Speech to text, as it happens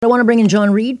want to bring in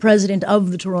John Reid, president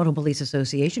of the Toronto Police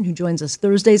Association, who joins us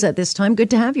Thursdays at this time. Good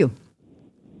to have you.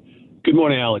 Good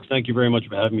morning, Alex. Thank you very much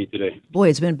for having me today. Boy,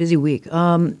 it's been a busy week,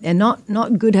 and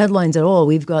not good headlines at all.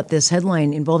 We've got this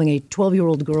headline involving a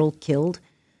 12-year-old girl killed,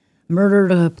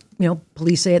 murdered,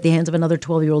 police say at the hands of another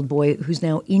 12-year-old boy who's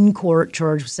now in court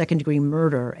charged with second-degree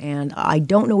murder. And I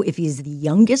don't know if he's the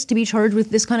youngest to be charged with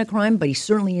this kind of crime, but he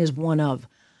certainly is one of.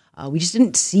 We just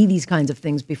didn't see these kinds of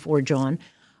things before, John.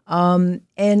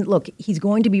 And look, he's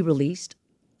going to be released.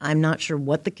 I'm not sure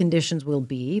what the conditions will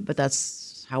be, but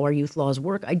that's how our youth laws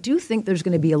work. I do think there's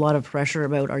going to be a lot of pressure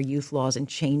about our youth laws and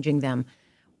changing them.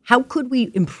 How could we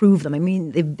improve them? I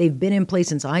mean, they've been in place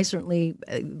since I certainly,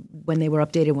 when they were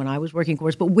updated when I was working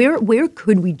course, but where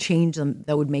could we change them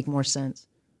that would make more sense?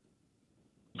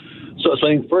 So I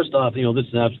think first off, this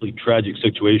is an absolutely tragic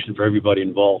situation for everybody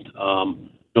involved.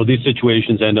 These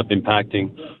situations end up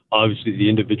impacting, obviously, the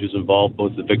individuals involved,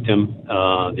 both the victim,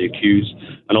 the accused,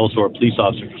 and also our police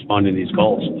officers responding to these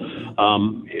calls.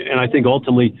 And I think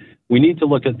ultimately we need to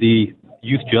look at the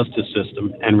youth justice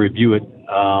system and review it,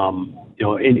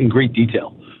 in great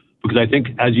detail. Because I think,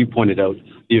 as you pointed out,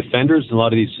 the offenders in a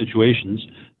lot of these situations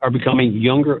are becoming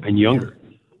younger and younger.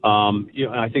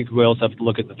 I think we also have to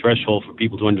look at the threshold for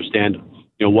people to understand,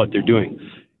 what they're doing.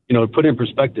 To put in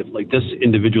perspective, like this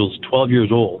individual's 12 years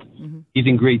old. Mm-hmm. He's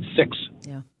in grade 6.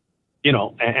 Yeah.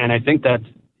 And I think that,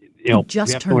 he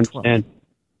just turned 12.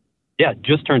 Yeah,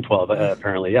 just turned 12,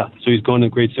 apparently, yeah. So he's going to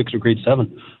grade 6 or grade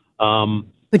 7.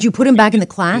 But you put him back in the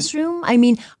classroom? I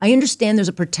mean, I understand there's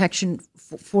a protection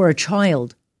for a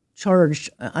child charged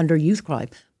under youth crime.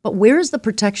 But where is the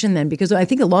protection then? Because I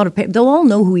think a lot of parents, they'll all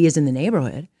know who he is in the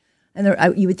neighborhood. And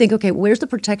you would think, okay, where's the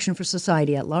protection for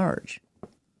society at large?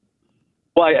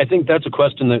 Well, I think that's a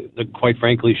question that quite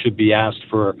frankly, should be asked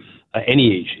for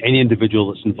any age, any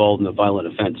individual that's involved in a violent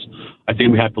offense. I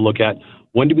think we have to look at,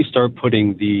 when do we start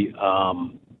putting the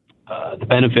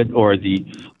benefit or the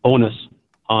onus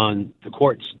on the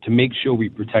courts to make sure we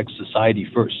protect society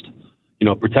first?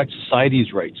 Protect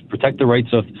society's rights, protect the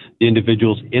rights of the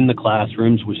individuals in the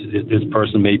classrooms, which this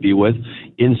person may be with,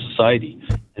 in society.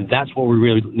 And that's what we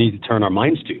really need to turn our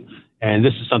minds to. And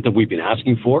this is something we've been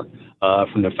asking for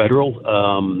from the federal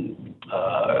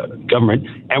government,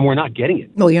 and we're not getting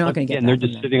it. No, you're not going to get it. And they're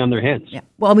just sitting on their hands. Yeah.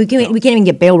 Well, we can't even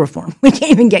get bail reform. We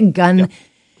can't even get gun,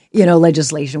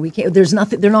 legislation. We can't. There's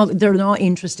nothing. They're not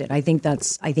interested. I think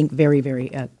that's very,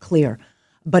 very clear.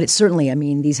 But it's certainly,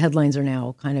 these headlines are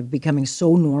now kind of becoming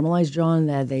so normalized, John,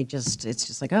 that it's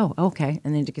just like, oh, okay,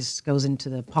 and then it just goes into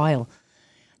the pile.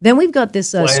 Then we've got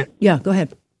this. Go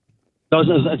ahead. I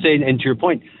was saying, and to your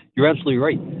point, you're absolutely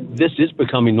right. This is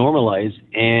becoming normalized,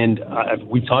 and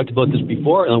we've talked about this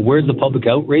before. And where's the public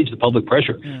outrage, the public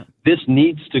pressure? Yeah. This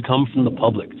needs to come from the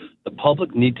public. The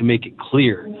public need to make it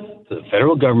clear to the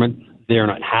federal government they are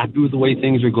not happy with the way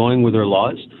things are going with their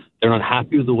laws. They're not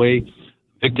happy with the way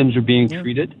victims are being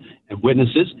treated and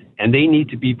witnesses, and they need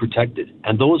to be protected.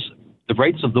 And the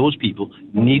rights of those people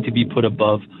need to be put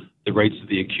above the rights of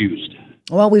the accused.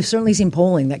 Well, we've certainly seen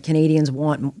polling that Canadians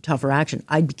want tougher action.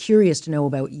 I'd be curious to know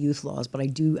about youth laws, but I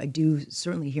do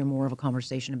certainly hear more of a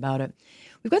conversation about it.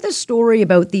 We've got this story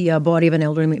about the body of an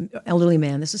elderly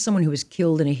man. This is someone who was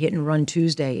killed in a hit and run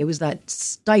Tuesday. It was that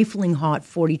stifling hot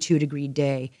 42-degree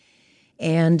day.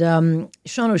 And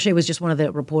Sean O'Shea was just one of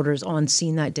the reporters on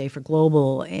scene that day for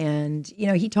Global. And,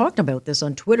 he talked about this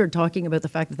on Twitter, talking about the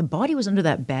fact that the body was under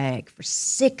that bag for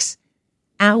 6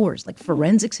 hours. Like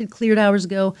forensics had cleared hours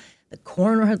ago. The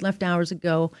coroner had left hours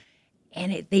ago,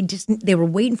 and they were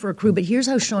waiting for a crew. But here's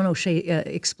how Sean O'Shea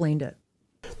explained it.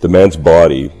 The man's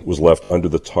body was left under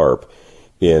the tarp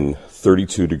in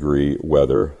 32-degree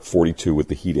weather, 42 with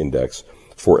the heat index,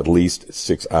 for at least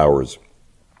 6 hours.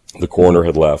 The coroner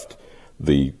had left.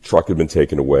 The truck had been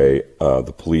taken away.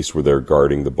 The police were there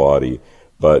guarding the body.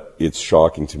 But it's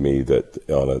shocking to me that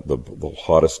on the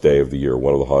hottest day of the year,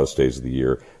 one of the hottest days of the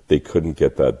year, they couldn't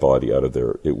get that body out of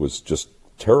there. It was just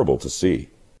terrible to see.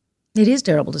 It is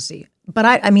terrible to see.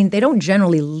 But they don't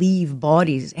generally leave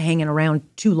bodies hanging around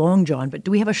too long, John. But do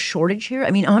we have a shortage here?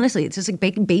 Honestly, it's just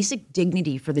like basic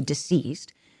dignity for the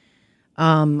deceased.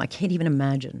 I can't even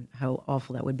imagine how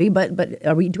awful that would be. But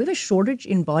do we have a shortage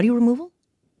in body removal?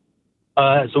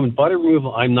 So in body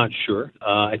removal, I'm not sure.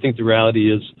 I think the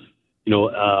reality is,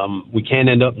 we can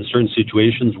end up in certain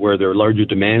situations where there are larger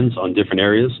demands on different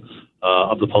areas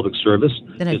of the public service.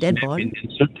 Then a dead body?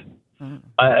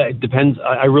 It depends.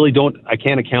 I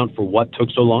can't account for what took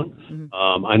so long.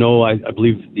 Mm-hmm. I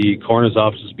believe the coroner's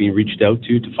office is being reached out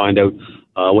to find out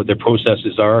what their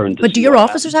processes are. But do your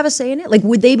officers have a say in it? Like,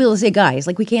 would they be able to say, guys,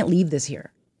 we can't leave this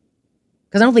here?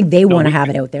 Because I don't think they want to have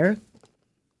it out there.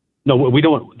 No, we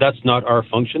don't. That's not our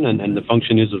function, and the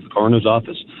function is of the coroner's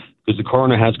office, because the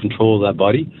coroner has control of that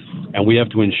body, and we have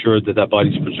to ensure that that body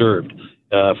is preserved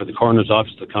for the coroner's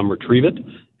office to come retrieve it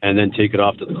and then take it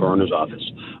off to the coroner's office.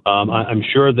 I'm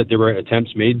sure that there were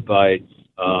attempts made by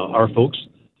our folks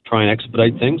to try and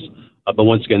expedite things, but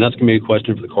once again, that's going to be a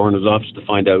question for the coroner's office to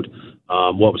find out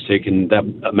what was taking that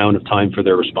amount of time for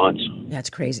their response. That's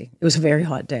crazy. It was a very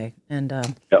hot day, and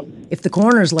if the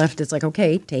coroner's left, it's like,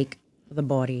 okay, take the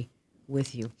body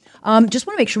with you. Just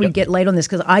want to make sure we get light on this,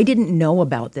 because I didn't know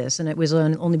about this, and it was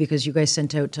only because you guys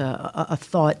sent out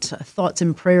thoughts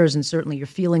and prayers, and certainly your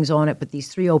feelings on it. But these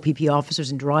 3 OPP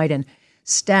officers in Dryden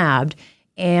stabbed,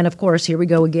 and of course, here we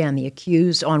go again. The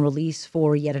accused on release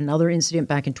for yet another incident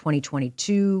back in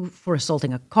 2022 for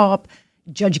assaulting a cop.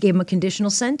 Judge gave him a conditional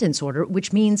sentence order,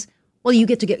 which means, well, you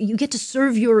get to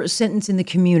serve your sentence in the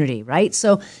community, right?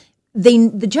 So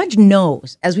the judge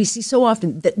knows, as we see so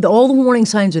often, that all the warning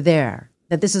signs are there,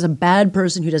 that this is a bad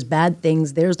person who does bad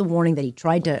things. There's the warning that he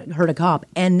tried to hurt a cop,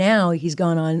 and now he's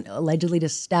gone on allegedly to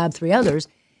stab 3 others.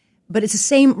 But it's the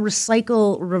same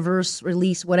recycle, reverse,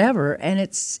 release, whatever, and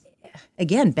it's,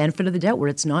 again, benefit of the doubt where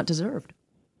it's not deserved.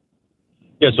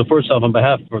 Yeah, so first off, on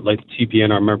behalf of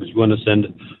TPN, our members, we want to send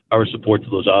our support to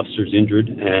those officers injured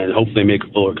and hopefully make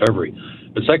a full recovery.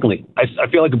 But secondly, I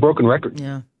feel like a broken record.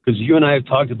 Yeah. Because you and I have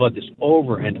talked about this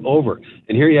over and over.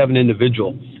 And here you have an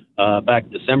individual back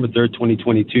December 3rd,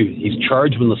 2022. He's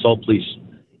charged with assault police.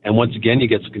 And once again, he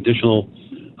gets a conditional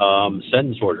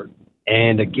sentence order.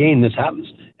 And again, this happens.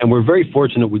 And we're very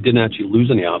fortunate we didn't actually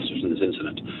lose any officers in this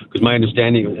incident. Because my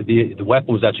understanding, the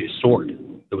weapon was actually a sword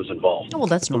that was involved. Oh, well,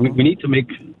 that's so normal. we need to make...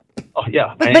 Oh,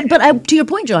 yeah. But to your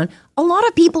point, John, a lot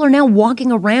of people are now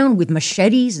walking around with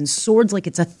machetes and swords like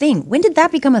it's a thing. When did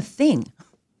that become a thing?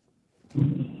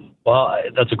 Well,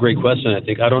 that's a great question. I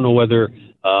think I don't know whether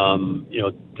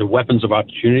they're weapons of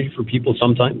opportunity for people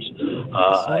sometimes.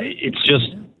 It's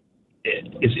just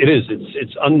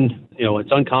it's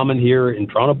uncommon here in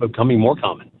Toronto, but becoming more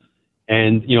common.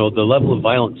 And the level of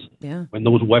violence when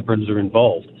those weapons are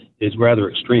involved is rather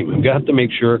extreme. And we have to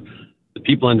make sure that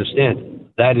people understand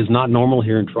that is not normal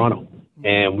here in Toronto,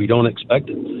 and we don't expect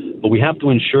it. But we have to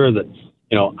ensure that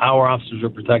our officers are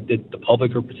protected, the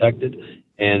public are protected,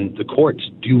 and the courts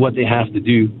do what they have to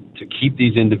do to keep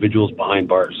these individuals behind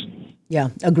bars. Yeah,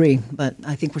 agree. But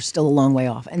I think we're still a long way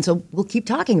off. And so we'll keep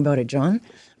talking about it, John.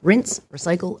 Rinse,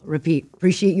 recycle, repeat.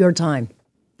 Appreciate your time.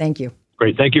 Thank you.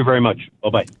 Great. Thank you very much.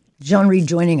 Bye-bye. John Reid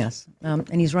joining us.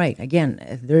 And he's right.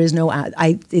 Again, there is no...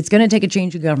 it's going to take a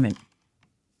change of government.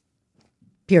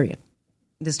 Period.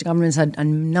 This government's had a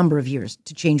number of years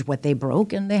to change what they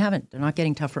broke, and they haven't. They're not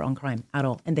getting tougher on crime at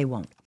all, and they won't.